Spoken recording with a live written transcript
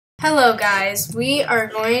Hello guys, we are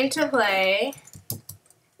going to play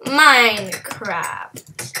Minecraft.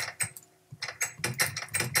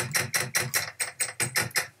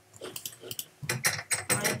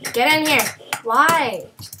 Get in here. Why?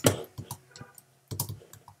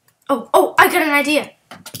 Oh, I got an idea.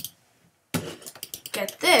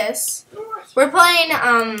 Get this. We're playing,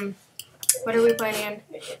 what are we playing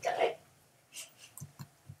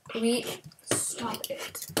again? Stop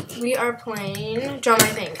it. We are playing, draw my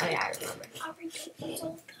thing. Oh yeah, I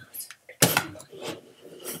remember.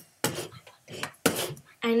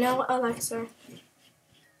 I know, Alexa.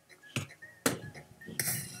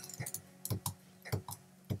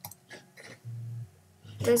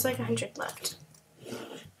 There's like 100 left.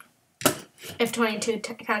 If 22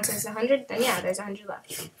 counts as 100, then yeah, there's 100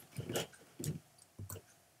 left.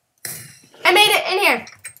 I made it in here!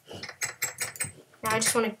 Now I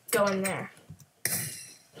just want to go in there.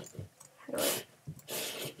 How do I...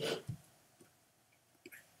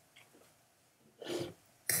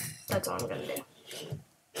 That's all I'm going to do.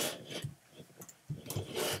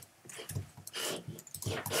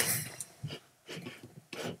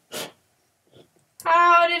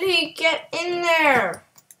 How did he get in there?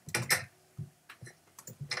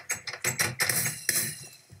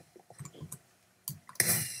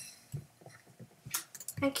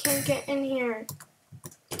 I can't get in here.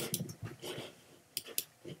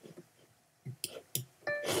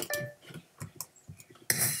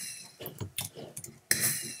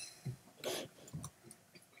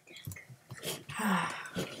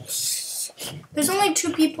 There's only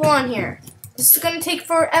 2 people on here. This is gonna take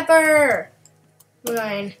forever.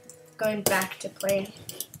 We're going back to play.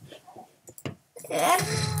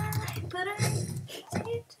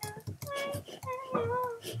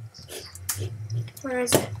 Where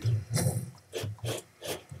is it?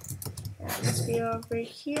 Yeah, it must be over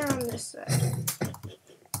here on this side.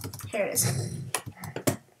 Here it is.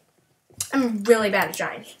 I'm really bad at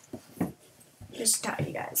drawing. Just to tell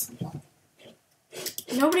you guys.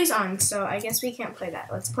 Nobody's on, so I guess we can't play that.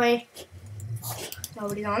 Let's play.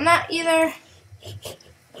 Nobody's on that either.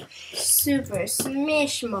 Super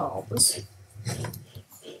Smash Mobs.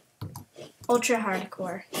 Ultra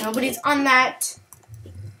Hardcore. Nobody's on that.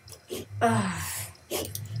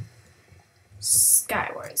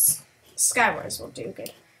 SkyWars. SkyWars will do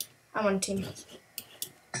good. I want team.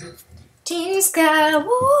 Team SkyWars!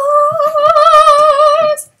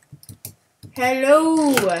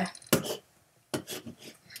 Hello!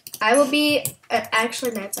 I will be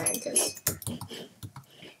actually mad scientist.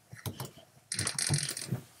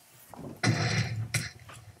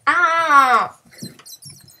 Ow!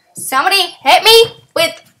 Somebody hit me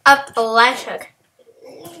with a flash hook.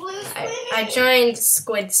 I joined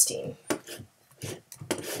Squid's team.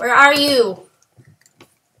 Where are you?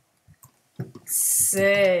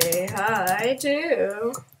 Say hi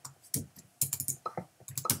to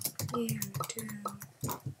you too.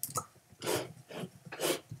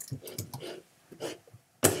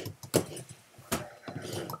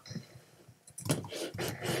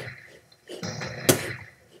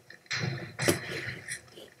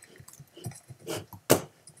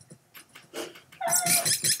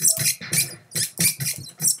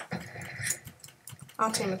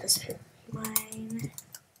 I'll team with this too. Mine.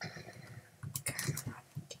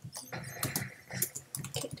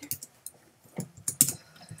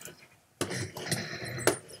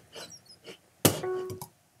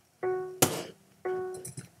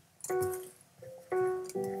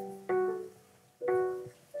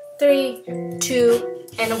 Three, 2,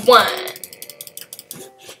 and 1.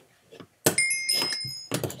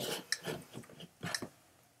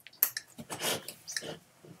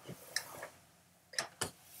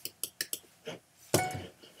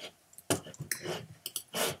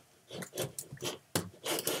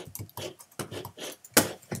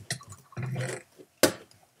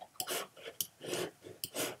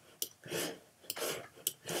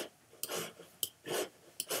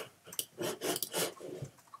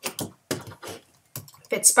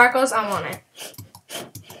 If it sparkles, I want it.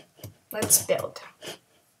 Let's build.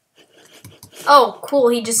 Oh, cool,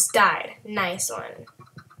 he just died. Nice one.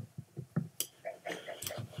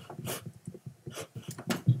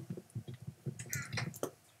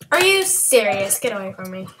 Are you serious? Get away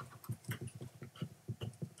from me.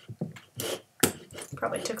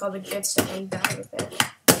 Probably took all the good stuff and died with it.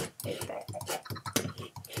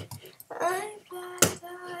 I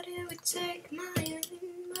thought it would take my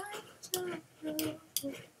time.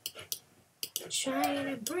 Trying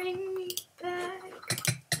to bring me back.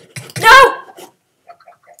 No!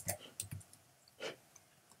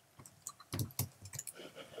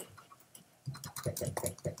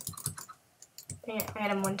 Dang it, I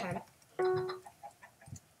had him one time.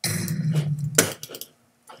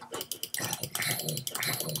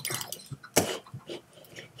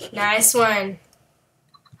 Nice one.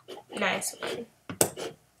 Nice one.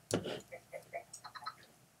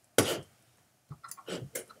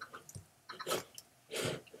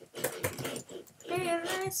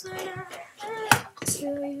 Realize when I had to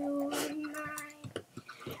you and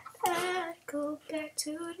I'd go back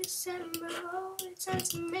to December. Oh, it's time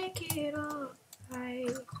to make it all right.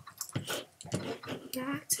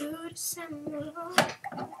 Back to December all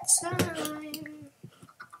the time.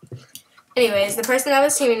 Anyways, the person that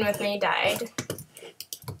was teaming with me died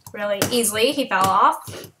really easily. He fell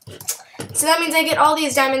off. So that means I get all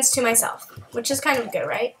these diamonds to myself, which is kind of good,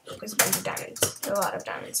 right? There's a bunch of diamonds. A lot of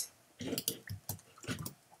diamonds.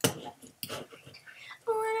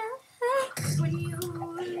 When you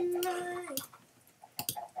and I...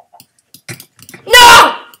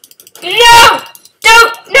 No! No!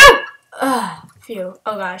 Don't! No! Ugh, phew.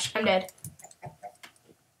 Oh gosh, I'm dead.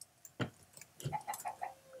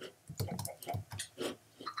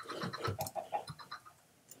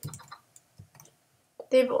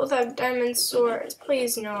 They both have diamond swords.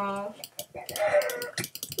 Please, no.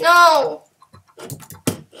 No!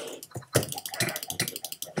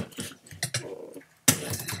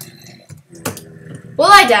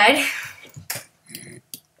 Well, I died.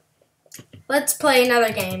 Let's play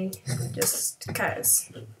another game. Just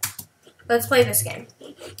because. Let's play this game.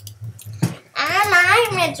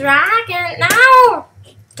 I'm a dragon. No!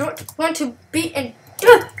 Don't want to be in...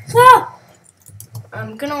 No!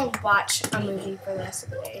 I'm gonna watch a movie for the rest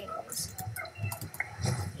of the day.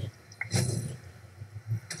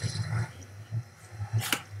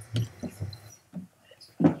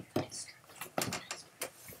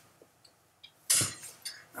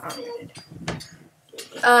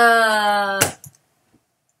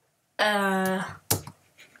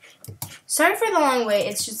 Sorry for the long wait.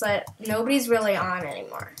 It's just that nobody's really on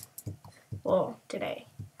anymore. Well, today.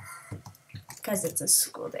 Because it's a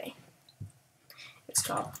school day. It's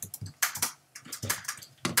 12.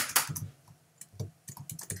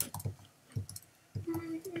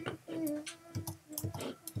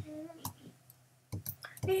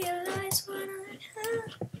 Realize what I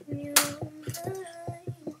have you.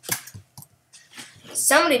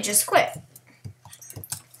 Somebody just quit.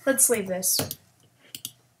 Let's leave this.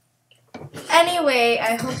 Anyway,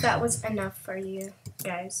 I hope that was enough for you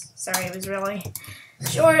guys. Sorry, it was really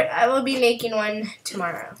short. I will be making one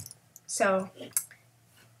tomorrow. So,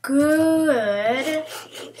 good.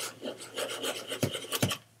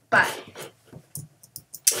 Bye.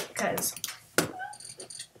 Because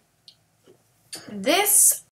this